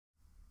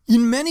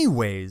In many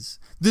ways,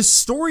 the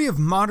story of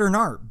modern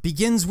art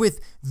begins with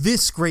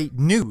this great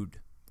nude,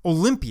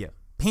 Olympia,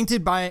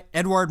 painted by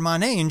Edouard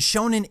Manet and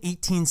shown in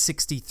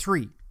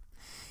 1863.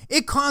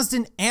 It caused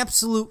an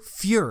absolute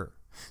furor,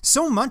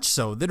 so much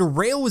so that a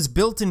rail was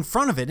built in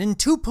front of it and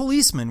 2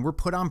 policemen were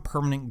put on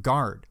permanent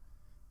guard.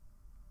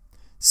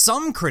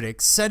 Some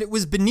critics said it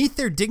was beneath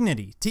their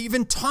dignity to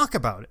even talk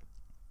about it,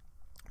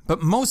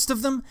 but most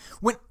of them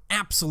went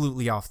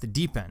absolutely off the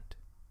deep end.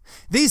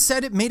 They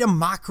said it made a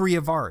mockery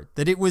of art,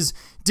 that it was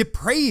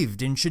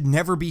depraved and should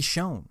never be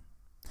shown.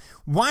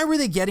 Why were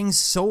they getting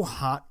so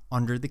hot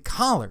under the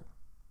collar?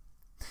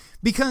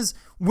 Because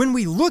when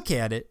we look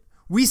at it,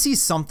 we see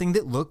something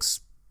that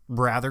looks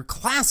rather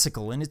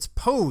classical in its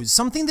pose,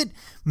 something that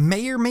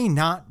may or may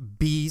not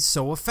be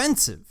so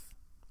offensive.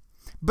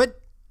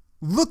 But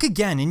look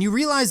again and you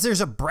realize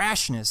there's a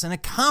brashness and a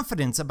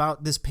confidence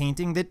about this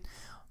painting that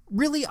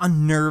really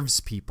unnerves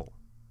people.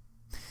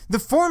 The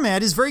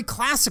format is very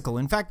classical.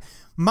 In fact,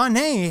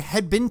 Manet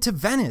had been to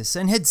Venice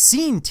and had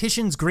seen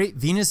Titian's great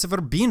Venus of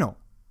Urbino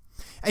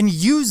and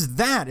used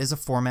that as a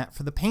format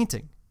for the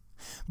painting.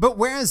 But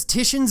whereas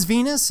Titian's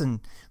Venus and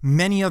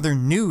many other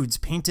nudes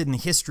painted in the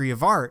history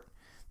of art,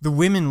 the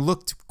women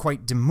looked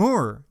quite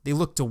demure, they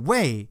looked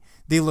away,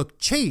 they looked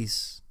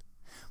chaste,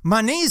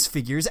 Manet's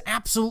figure is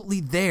absolutely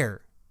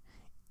there,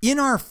 in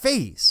our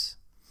face.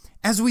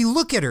 As we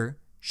look at her,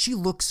 she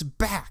looks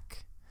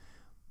back.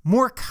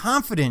 More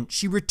confident,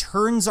 she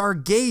returns our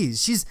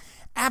gaze. She's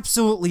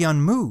absolutely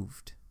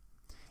unmoved.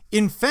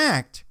 In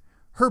fact,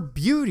 her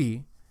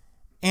beauty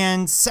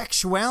and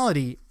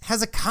sexuality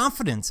has a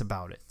confidence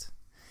about it.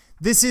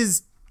 This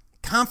is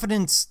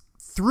confidence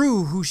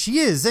through who she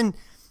is, and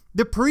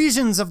the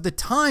Parisians of the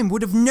time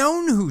would have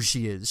known who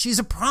she is. She's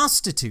a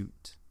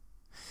prostitute.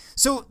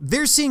 So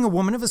they're seeing a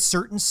woman of a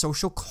certain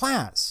social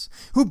class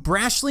who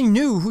brashly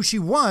knew who she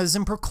was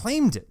and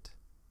proclaimed it.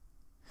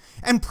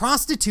 And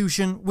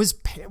prostitution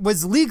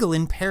was legal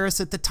in Paris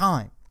at the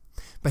time,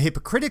 but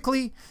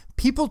hypocritically,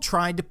 people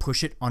tried to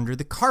push it under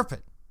the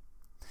carpet.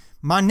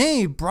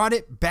 Manet brought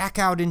it back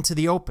out into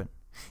the open,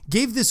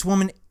 gave this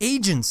woman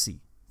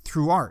agency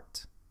through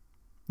art.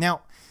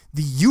 Now,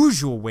 the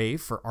usual way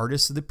for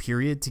artists of the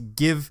period to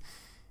give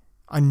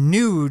a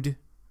nude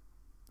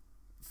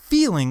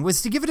feeling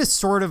was to give it a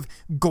sort of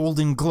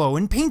golden glow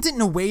and paint it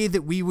in a way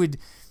that we would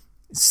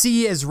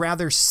see as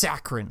rather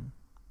saccharine,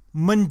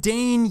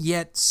 mundane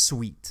yet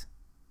sweet.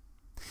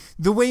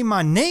 The way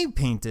Manet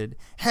painted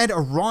had a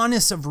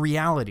rawness of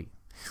reality,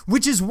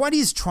 which is what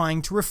he's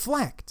trying to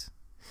reflect.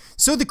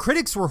 So the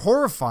critics were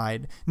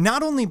horrified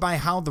not only by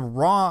how the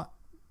raw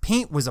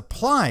paint was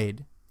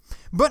applied,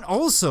 but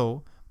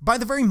also by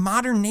the very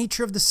modern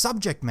nature of the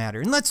subject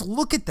matter. And let's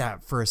look at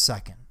that for a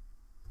second.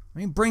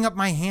 Let me bring up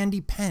my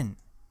handy pen.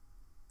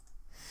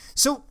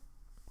 So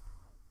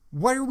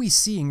what are we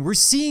seeing? We're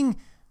seeing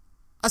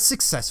a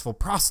successful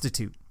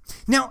prostitute.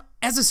 Now,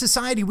 as a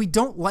society, we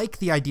don't like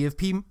the idea of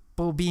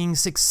people being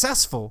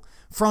successful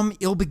from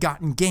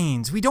ill-begotten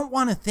gains. We don't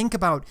want to think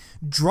about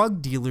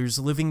drug dealers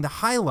living the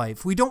high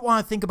life. We don't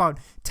want to think about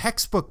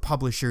textbook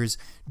publishers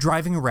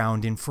driving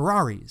around in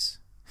Ferraris.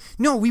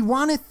 No, we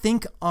want to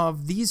think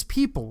of these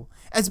people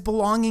as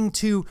belonging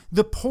to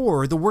the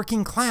poor, the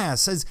working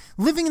class, as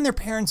living in their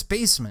parents'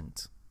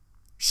 basement.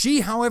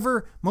 She,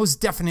 however, most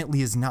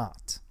definitely is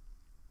not.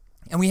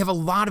 And we have a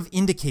lot of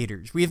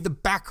indicators. We have the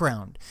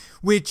background,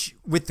 which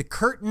with the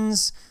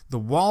curtains, the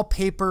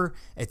wallpaper,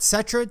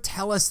 etc.,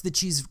 tell us that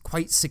she's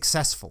quite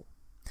successful.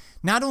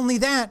 Not only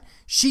that,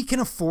 she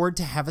can afford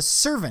to have a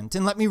servant.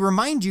 And let me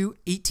remind you,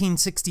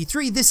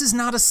 1863, this is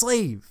not a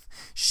slave.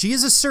 She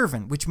is a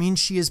servant, which means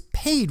she is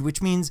paid,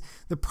 which means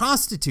the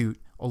prostitute,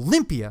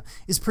 Olympia,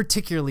 is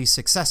particularly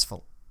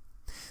successful.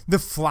 The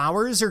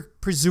flowers are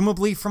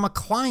presumably from a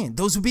client.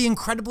 Those would be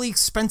incredibly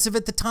expensive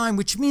at the time,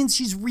 which means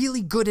she's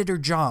really good at her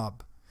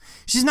job.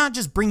 She's not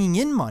just bringing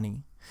in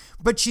money,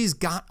 but she's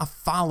got a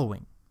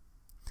following.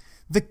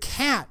 The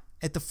cat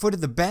at the foot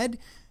of the bed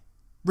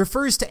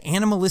refers to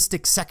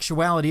animalistic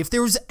sexuality. If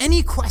there was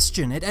any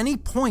question at any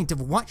point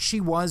of what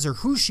she was or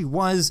who she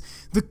was,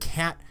 the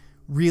cat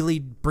really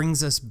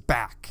brings us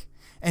back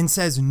and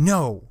says,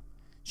 no,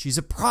 she's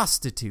a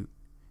prostitute.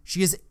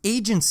 She has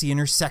agency in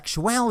her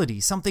sexuality,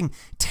 something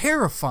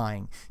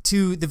terrifying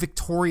to the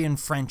Victorian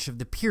French of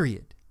the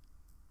period.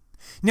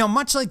 Now,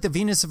 much like the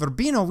Venus of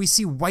Urbino, we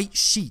see white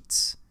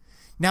sheets.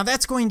 Now,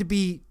 that's going to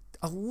be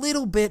a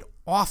little bit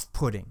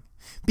off-putting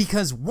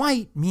because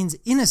white means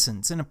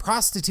innocence and a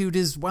prostitute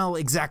is, well,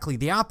 exactly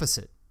the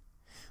opposite.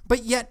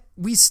 But yet,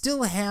 we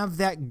still have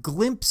that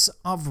glimpse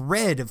of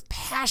red, of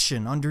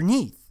passion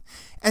underneath,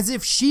 as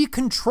if she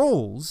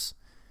controls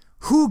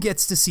who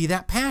gets to see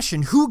that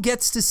passion? Who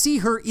gets to see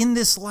her in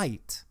this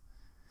light?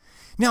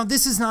 Now,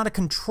 this is not a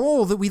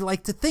control that we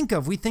like to think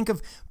of. We think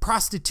of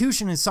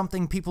prostitution as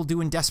something people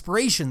do in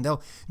desperation.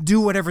 They'll do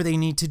whatever they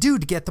need to do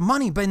to get the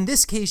money, but in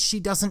this case,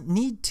 she doesn't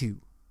need to.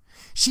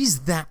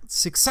 She's that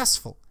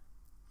successful.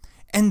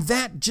 And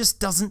that just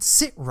doesn't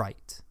sit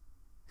right.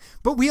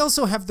 But we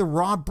also have the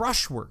raw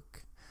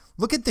brushwork.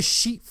 Look at the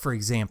sheet, for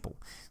example.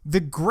 The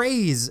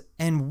grays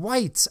and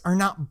whites are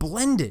not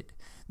blended.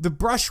 The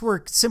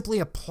brushwork simply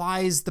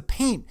applies the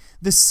paint.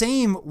 The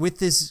same with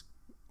this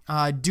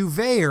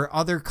duvet or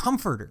other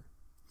comforter.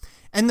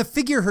 And the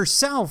figure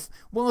herself,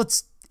 well,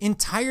 it's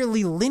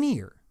entirely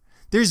linear.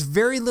 There's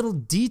very little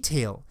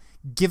detail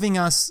giving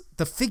us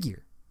the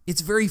figure.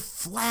 It's very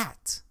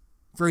flat,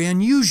 very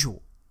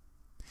unusual.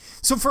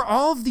 So for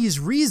all of these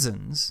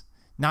reasons,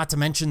 not to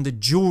mention the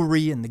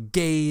jewelry and the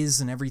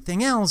gaze and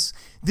everything else,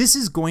 this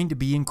is going to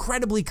be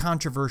incredibly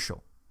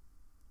controversial.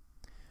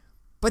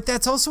 But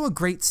that's also a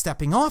great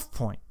stepping off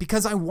point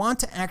because I want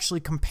to actually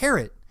compare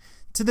it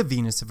to the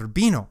Venus of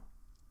Urbino.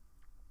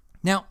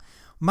 Now,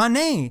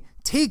 Manet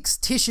takes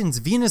Titian's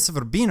Venus of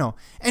Urbino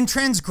and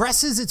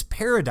transgresses its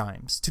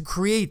paradigms to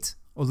create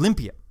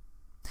Olympia.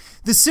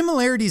 The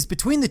similarities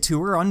between the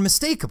two are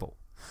unmistakable.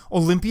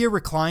 Olympia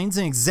reclines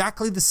in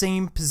exactly the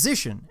same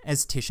position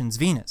as Titian's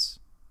Venus.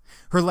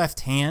 Her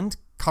left hand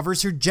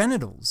covers her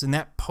genitals in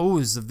that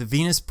pose of the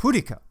Venus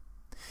pudica,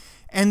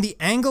 and the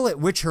angle at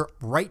which her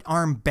right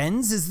arm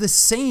bends is the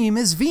same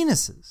as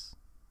Venus's.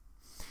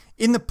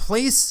 In the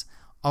place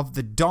of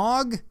the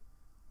dog,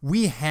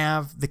 we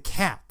have the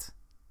cat.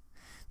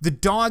 The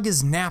dog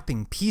is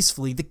napping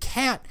peacefully. The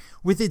cat,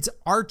 with its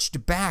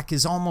arched back,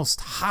 is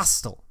almost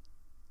hostile.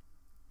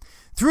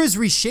 Through his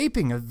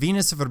reshaping of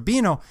Venus of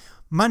Urbino,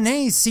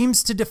 Manet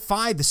seems to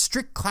defy the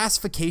strict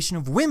classification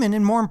of women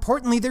and, more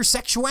importantly, their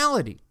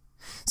sexuality,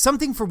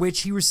 something for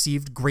which he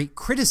received great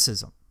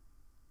criticism.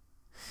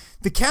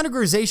 The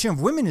categorization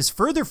of women is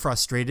further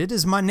frustrated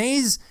as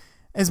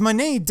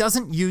Manet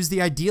doesn't use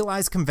the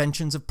idealized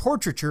conventions of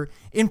portraiture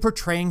in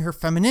portraying her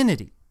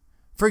femininity.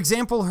 For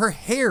example, her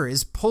hair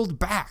is pulled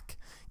back,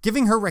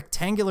 giving her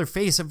rectangular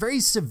face a very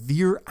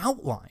severe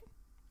outline.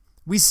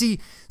 We see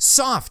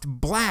soft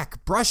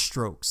black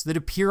brushstrokes that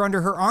appear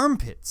under her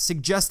armpits,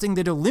 suggesting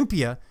that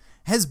Olympia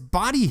has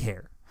body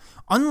hair,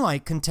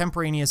 unlike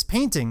contemporaneous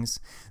paintings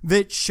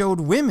that showed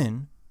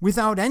women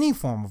without any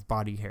form of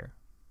body hair.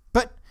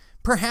 But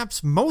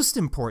perhaps most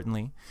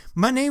importantly,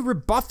 Manet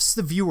rebuffs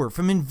the viewer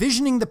from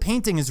envisioning the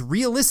painting as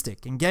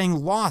realistic and getting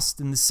lost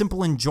in the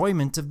simple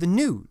enjoyment of the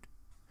nude.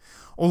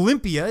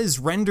 Olympia is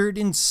rendered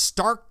in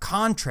stark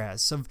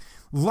contrasts of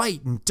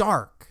light and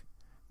dark.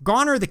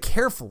 Gone are the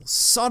careful,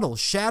 subtle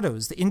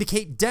shadows that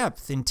indicate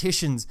depth in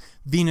Titian's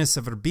Venus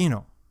of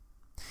Urbino.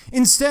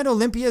 Instead,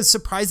 Olympia is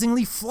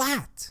surprisingly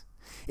flat.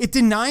 It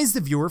denies the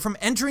viewer from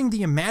entering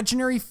the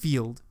imaginary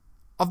field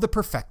of the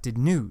perfected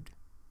nude.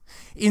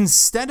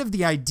 Instead of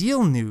the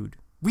ideal nude,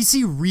 we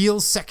see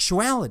real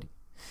sexuality,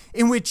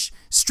 in which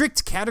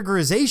strict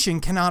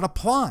categorization cannot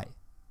apply.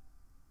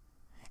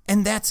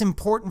 And that's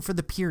important for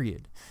the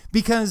period,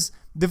 because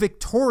the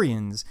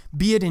Victorians,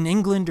 be it in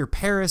England or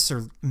Paris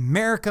or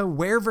America,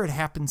 wherever it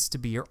happens to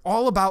be, are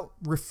all about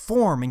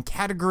reform and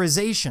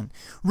categorization,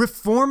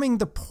 reforming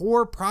the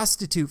poor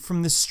prostitute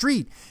from the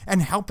street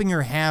and helping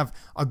her have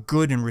a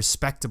good and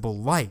respectable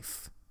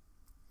life.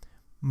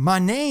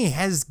 Manet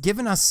has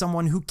given us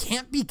someone who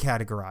can't be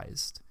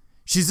categorized.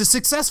 She's a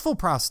successful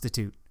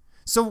prostitute.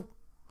 So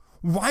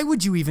why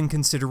would you even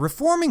consider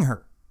reforming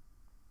her?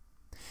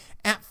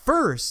 At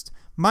first,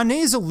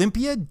 Manet's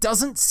Olympia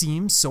doesn't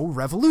seem so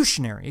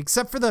revolutionary,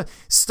 except for the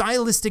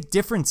stylistic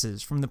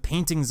differences from the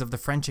paintings of the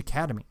French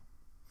Academy.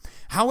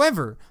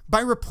 However, by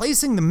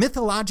replacing the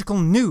mythological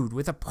nude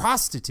with a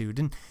prostitute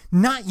and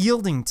not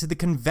yielding to the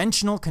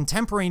conventional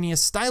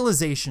contemporaneous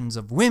stylizations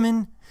of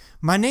women,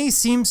 Manet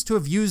seems to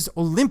have used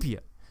Olympia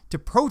to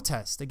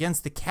protest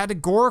against the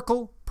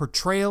categorical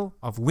portrayal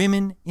of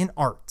women in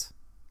art.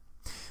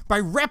 By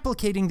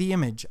replicating the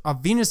image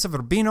of Venus of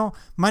Urbino,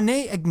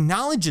 Manet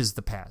acknowledges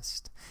the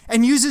past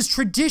and uses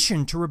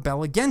tradition to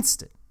rebel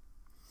against it.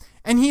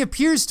 And he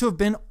appears to have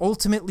been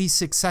ultimately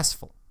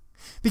successful,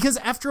 because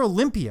after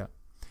Olympia,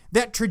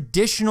 that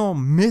traditional,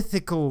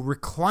 mythical,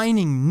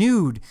 reclining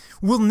nude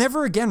will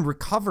never again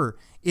recover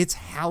its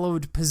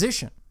hallowed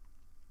position.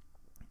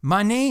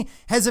 Manet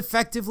has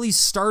effectively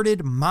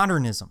started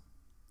modernism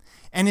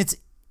and its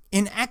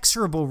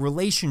inexorable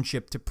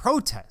relationship to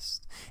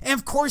protest. And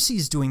of course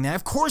he's doing that.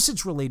 Of course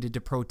it's related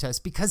to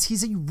protest because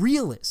he's a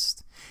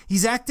realist.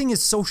 He's acting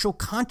as social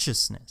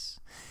consciousness.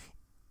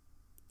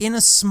 In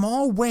a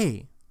small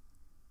way,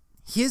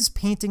 his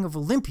painting of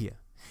Olympia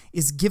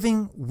is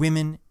giving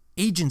women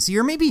agency,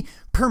 or maybe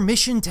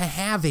permission to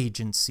have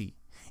agency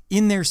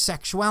in their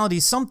sexuality,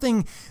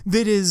 something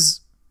that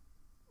is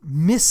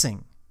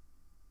missing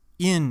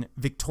in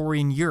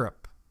Victorian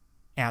Europe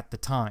at the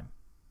time.